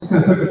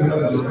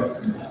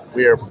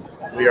We are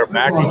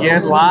back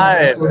again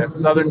live at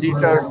Southern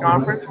Detailers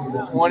Conference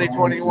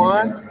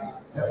 2021.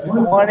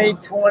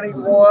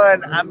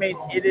 2021. I mean,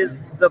 it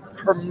is the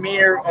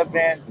premier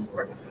event.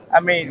 I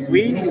mean,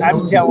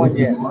 I'm telling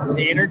you,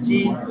 the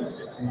energy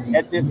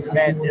at this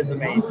event is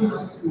amazing.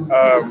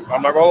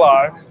 I'm not gonna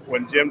lie.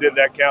 When Jim did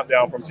that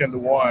countdown from 10 to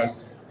 1,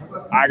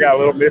 I got a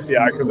little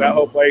misty-eyed because that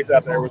whole place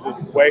out there was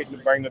just waiting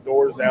to bring the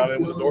doors down, and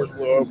when the doors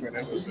flew open,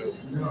 it was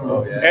just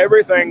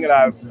everything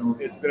that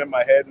it's been in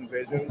my head and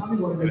vision.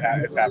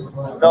 It's happened.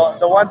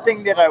 The one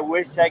thing that I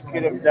wish I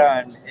could have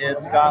done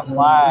is gone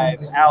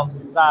live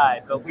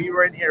outside, but we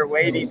were in here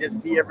waiting to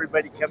see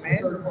everybody come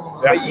in.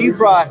 Yeah. But you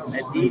brought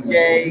a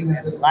DJ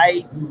and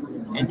lights,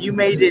 and you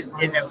made it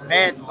an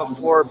event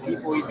before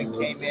people even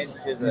came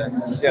into the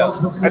show.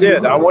 I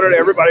did. I wanted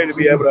everybody to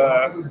be able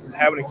to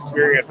have an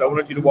experience. I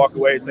wanted you to walk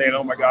away saying,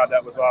 "Oh my God,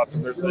 that was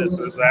awesome. There's this,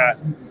 there's that."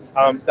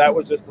 That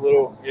was just a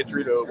little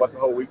entry to what the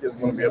whole weekend is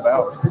going to be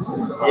about.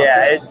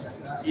 Yeah,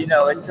 it's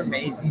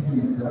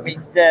amazing. I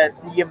mean, the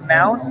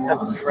amount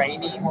of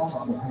training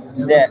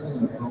that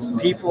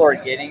people are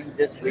getting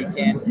this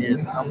weekend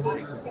is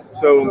unbelievable.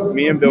 So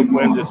me and Bill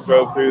Quinn just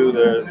drove through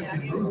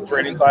the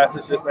training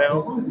classes just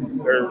now.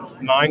 There's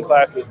 7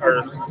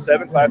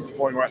 classes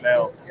going right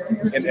now,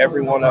 and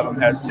every one of them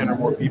has 10 or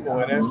more people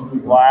in it.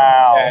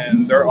 Wow.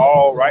 And they're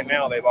all, right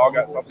now, they've all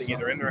got something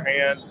either in their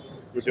hand,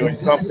 they're doing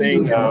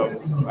something.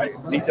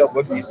 Detailed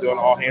Bookie's doing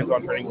all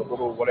hands-on training with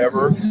little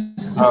whatever.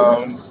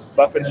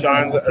 Buff and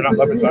Shine, or not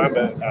Buff and Shine,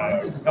 but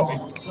help me,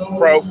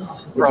 Pro,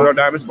 which is our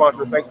diamond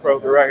sponsor. Thanks, Pro.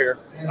 They're right here.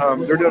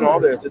 They're doing all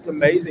this. It's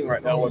amazing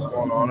right now what's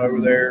going on over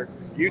there.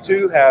 You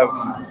two have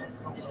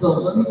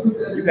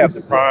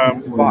the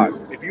prime spot.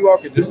 If you all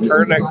could just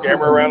turn that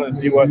camera around and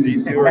see what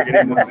these two are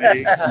getting to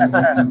see,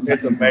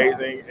 it's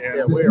amazing. And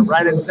yeah, we're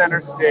right at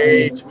center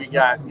stage. We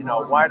got,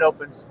 wide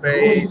open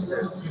space.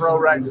 There's Pro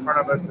right in front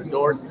of us, the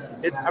doors.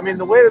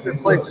 The way that the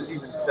place is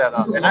even set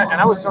up, and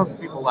I was telling some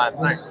people last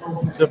night,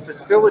 the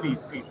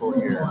facilities people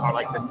here are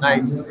like the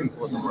nicest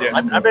people in the world.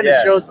 Yes. I've been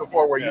to shows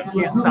before where you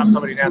can't stop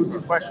somebody and ask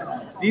them a question.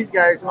 These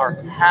guys are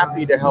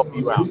happy to help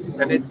you out.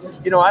 And it's,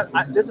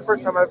 this is the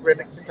first time I've been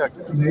to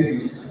Kentucky.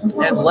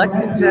 And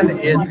Lexington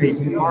is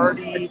a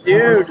party.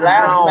 Dude,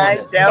 last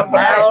night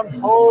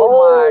downtown.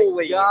 Oh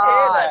my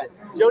God.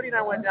 Jody and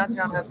I went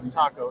downtown and had some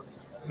tacos.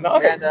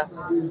 Nice.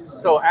 And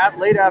so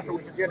late after,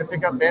 we had to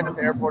pick up Ben at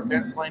the airport.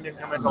 Ben's plane didn't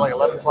come until like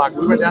 11 o'clock.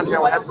 We went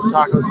downtown, we had some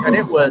tacos, and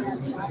it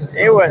was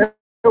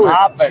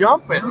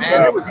jumping,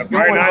 man. It was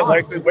Friday night,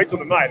 Lexington. Wait till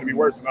the night. It'll be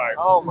worse tonight.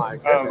 Oh, my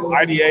goodness.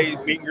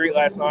 IDA's meet and greet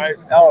last night.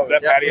 Oh,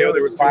 that patio,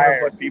 there was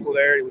 200+ people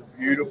there. It was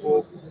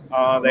beautiful.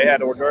 They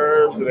had hors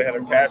d'oeuvres. They had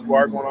a cash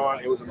bar going on.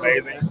 It was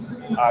amazing.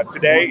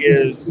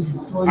 Today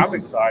I'm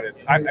excited.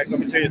 Let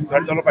me tell you, I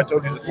don't know if I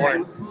told you this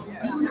morning.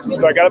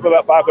 So I got up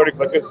about 5:30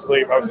 because I couldn't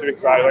sleep. I was too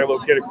excited. Like a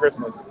little kid at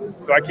Christmas.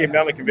 So I came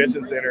down to the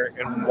convention center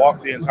and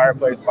walked the entire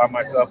place by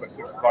myself at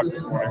 6 o'clock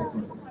this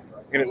morning.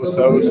 And it was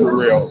so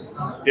surreal.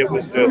 It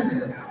was just,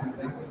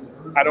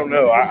 I don't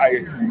know.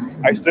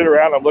 I stood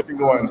around, I'm looking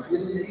going,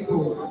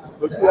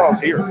 look who else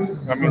here.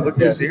 I mean, look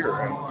who's here.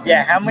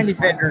 Yeah, how many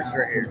vendors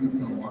are here?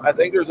 I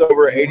think there's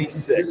over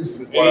 86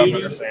 is what I'm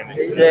understanding.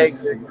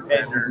 86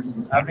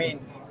 vendors. I mean,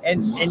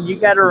 and you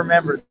got to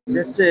remember,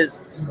 this is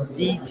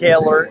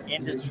detailer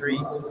industry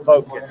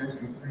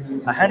focused.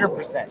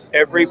 100%.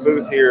 Every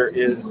booth here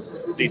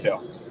is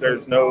detail.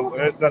 There's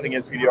nothing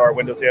against PDR,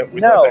 Windows 10.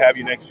 We'd love to have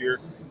you next year.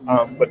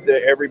 But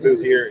every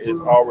booth here is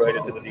all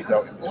related to the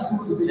detail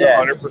industry. Yeah.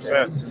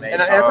 100%.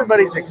 And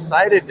everybody's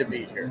excited to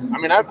be here. I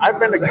mean, I've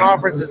been to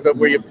conferences, but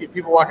where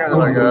people walk in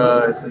and they're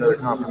like, it's another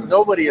conference.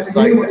 Nobody is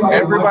like that.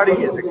 Everybody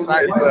is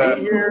excited to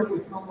be here.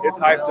 It's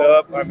hyped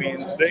up. I mean,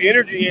 the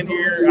energy in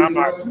here, I'm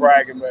not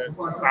bragging, but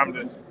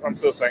I'm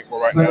so thankful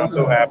right now. I'm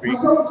so happy.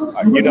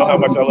 You know how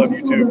much I love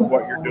you too for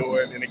what you're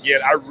doing. And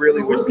again, I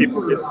really wish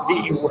people could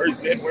see where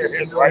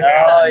Zenware is right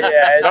now. Oh,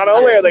 yeah. Not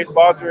only are they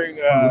sponsoring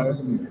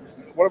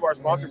one of our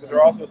sponsors, but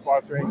they're also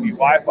sponsoring the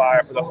Wi-Fi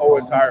for the whole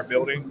entire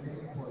building.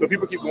 So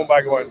people keep going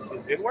by going,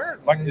 is Zenware?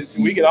 Like,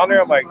 can we get on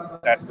there? I'm like,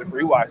 that's the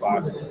free Wi-Fi.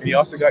 And you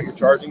also got your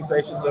charging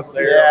stations up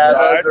there.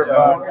 Yeah, those are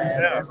fun.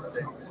 Yeah.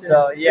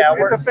 So, yeah.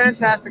 It's a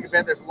fantastic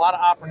event. There's a lot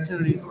of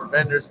opportunities for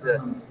vendors to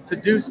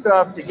do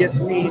stuff, to get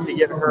seen, to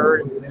get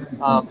heard.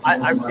 I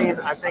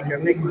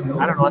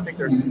think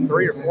there's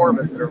 3 or 4 of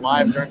us that are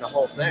live during the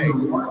whole thing.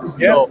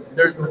 Yeah. So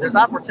there's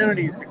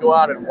opportunities to go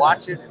out and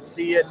watch it and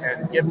see it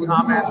and give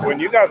comments. When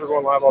you guys are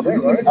going live all day,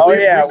 right? Oh,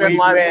 yeah. We've been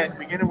live since the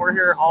beginning. We're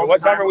here all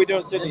What the time. time are we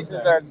doing Sydney? This is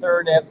our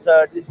 3rd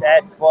episode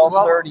at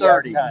 12:30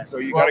 our time. So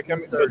you got to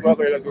come. So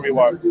 12:30, that's going to be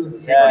what?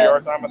 3:30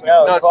 our time, I think?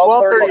 No, it's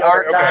 12:30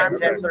 our Okay, time,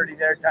 okay. 10:30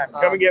 their time.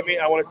 Come and get me.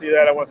 I want to see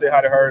that. I want to say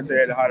hi to her and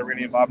say hi to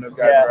Rennie and Bob and those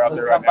guys that are out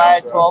there right come by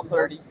now. at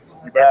 12:30.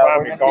 You better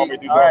find me, call me,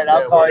 do all right,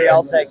 something. I'll call you,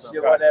 I'll text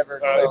you, whatever.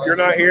 If you're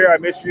not here, I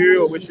miss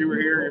you. I wish you were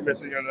here. You're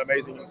missing an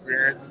amazing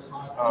experience. It's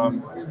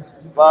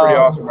pretty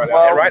awesome right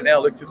now. And right now,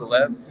 look to the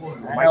left.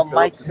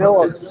 Mike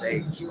Phillips.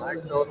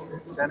 Mike Phillips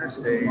at center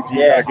stage.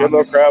 Yeah. A good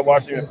little crowd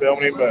watching and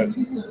filming, but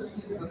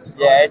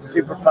yeah, it's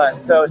super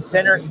fun. So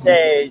center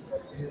stage,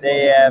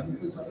 They have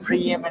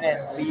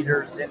preeminent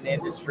leaders in the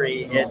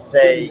industry. It's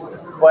a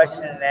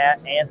question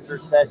and answer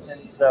session.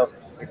 So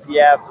if you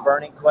have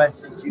burning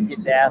questions, you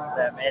get to ask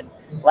them.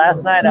 And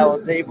last night I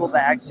was able to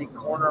actually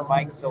corner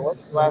Mike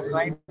Phillips last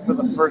night for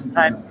the first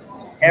time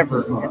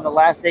ever. In the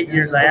last 8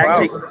 years, I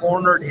actually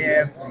cornered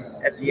him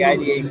at the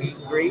IDA meet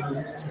and greet.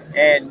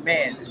 And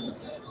man,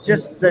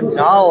 just the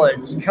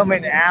knowledge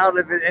coming out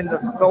of it and the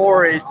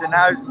stories. And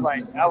I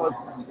was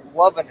just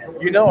loving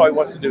it. You know all he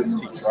wants to do is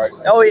teach, right?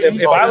 Oh,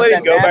 If I let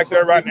him go back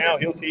there right now. now,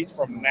 he'll teach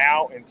from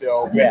now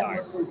until midnight.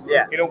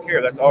 Yeah. He don't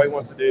care. That's all he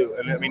wants to do.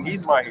 And I mean,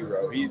 he's my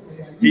hero. He's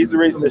the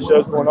reason this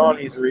show's going on.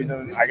 He's the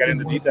reason I got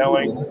into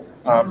detailing.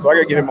 So I got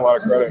to give him a lot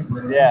of credit.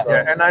 Yeah.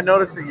 Yeah, and I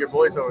noticed that your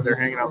boys over there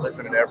hanging out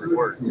listening to every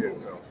word too.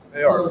 So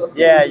They are.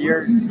 Yeah,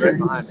 you're right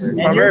behind there.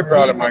 and I'm your very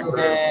proud of team my has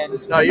crew.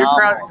 been No, your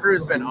phenomenal.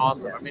 crew's been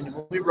awesome. I mean,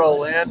 when we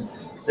roll in,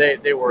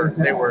 they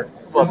were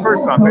well.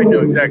 First off, they knew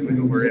exactly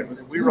who we're in.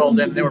 We rolled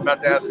in, they were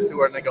about to ask us who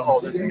we are, and they go, "Oh,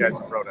 this is the guys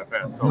from Road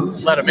FS." So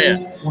let them in,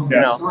 you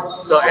know.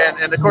 So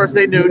and of course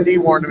they knew. D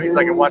warned them. He's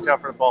like, "Watch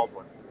out for the bald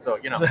one." So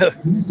you know.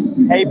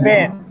 Hey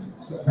Ben,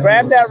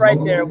 grab that right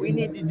there. We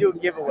need to do a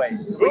giveaway.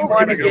 So we Ooh,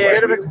 want to give a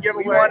give.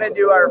 giveaway. We want to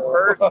do our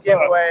first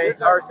giveaway,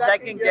 Here's our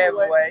second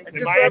giveaway. And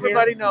Am just I so in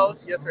everybody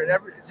knows, yes, sir.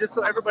 Just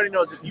so everybody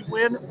knows, if you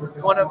win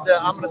one of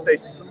the, I'm going to say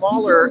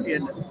smaller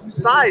in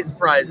size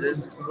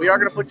prizes, we are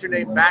going to put your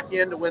name back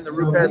in to win the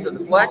Rupes or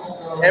the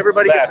Flex.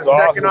 Everybody That's gets a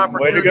second awesome.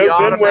 Way to opportunity go,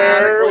 Zinware.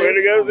 automatically. Way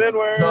to go,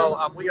 Zinware.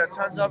 So we got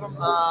tons of them.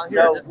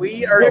 So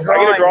we are Can I get a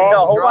drawing. draw?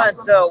 So hold on.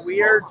 So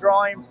we are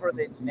drawing for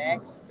the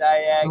next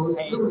Diag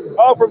paint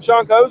Oh, from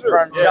Sean Kozer.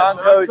 from Yeah, Sean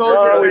Sean Kozer.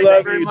 Kozer, Oh, we Thank love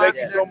you very you. much.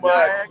 Thank you so Next much.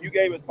 Diag. You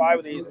gave us 5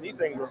 of these, and these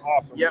things are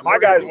awesome. Yeah, My we're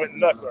guys gonna- went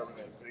nuts over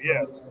this. So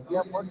yes.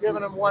 Yep, we're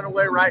giving them one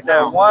away right So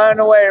now. one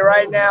away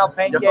right now.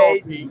 Paint Yo,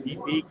 gauge. peeky,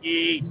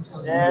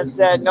 peeky. Yes,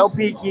 no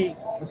peeky.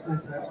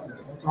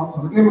 All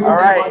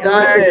right,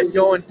 Diag who is is it?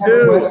 going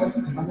to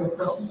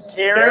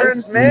Karen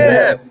Smith.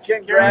 Karen Smith,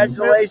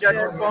 Congratulations. got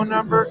your phone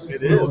number?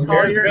 It We'll is. call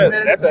Karen you here in a Smith.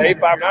 minute. That's an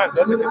 859, so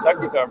that's a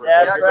Kentucky number.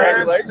 That's So right.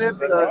 congratulations.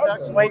 That's So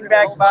awesome. swing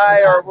back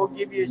by, or we'll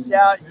give you a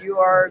shout. You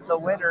are the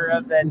winner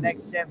of that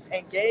next gen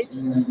paint gauge.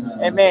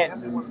 And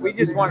man, we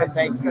just want to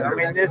thank you. I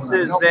mean, this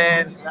has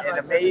been an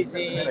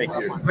amazing. Thank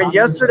you. I mean,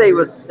 yesterday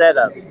was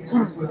setup,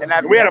 and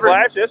I've We had a never-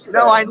 blast yesterday.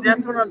 No,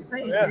 that's what I'm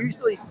saying. Yeah.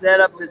 Usually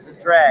setup is a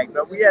drag,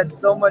 but we had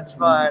so much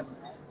fun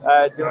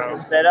doing the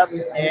setup.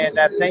 And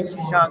thank you,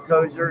 Sean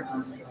Kozer.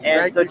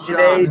 And Thank so you, Sean.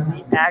 today's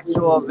the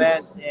actual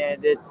event,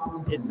 and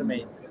it's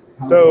amazing.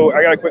 So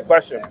I got a quick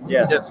question.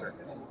 Yes. Yes, sir.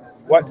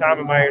 What time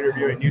am I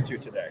interviewing you two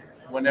today?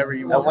 Whenever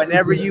you want.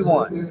 Whenever you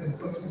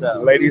want.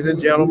 So Ladies and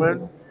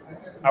gentlemen,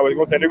 I was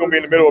going to say they're going to be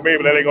in the middle of me,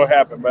 but that ain't going to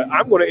happen. But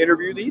I'm going to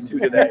interview these two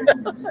today.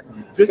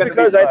 Just gonna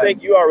because be I fun.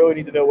 think you all really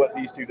need to know what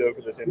these two do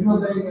for this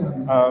industry.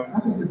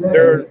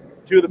 They're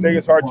two of the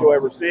biggest hearts you'll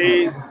ever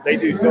see. They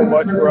do so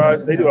much for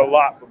us. They do a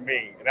lot for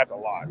me, and that's a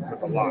lot.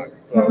 That's a lot.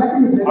 So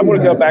I'm going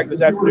to come back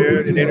this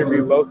afternoon and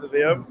interview both of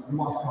them.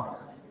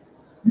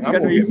 it's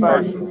going to be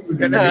fun. It's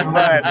going to be fun.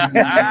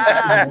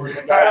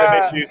 Guys, I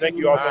miss you. Thank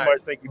you all so All right.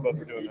 much. Thank you both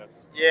for doing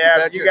this. Yeah,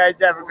 Betcha. you guys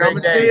have a Come great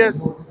and day. see us.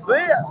 See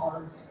ya.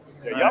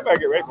 Yeah, y'all better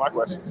get ready for my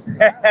questions.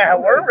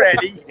 We're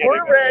ready. Yeah,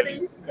 We're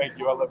ready. Thank you. I love you.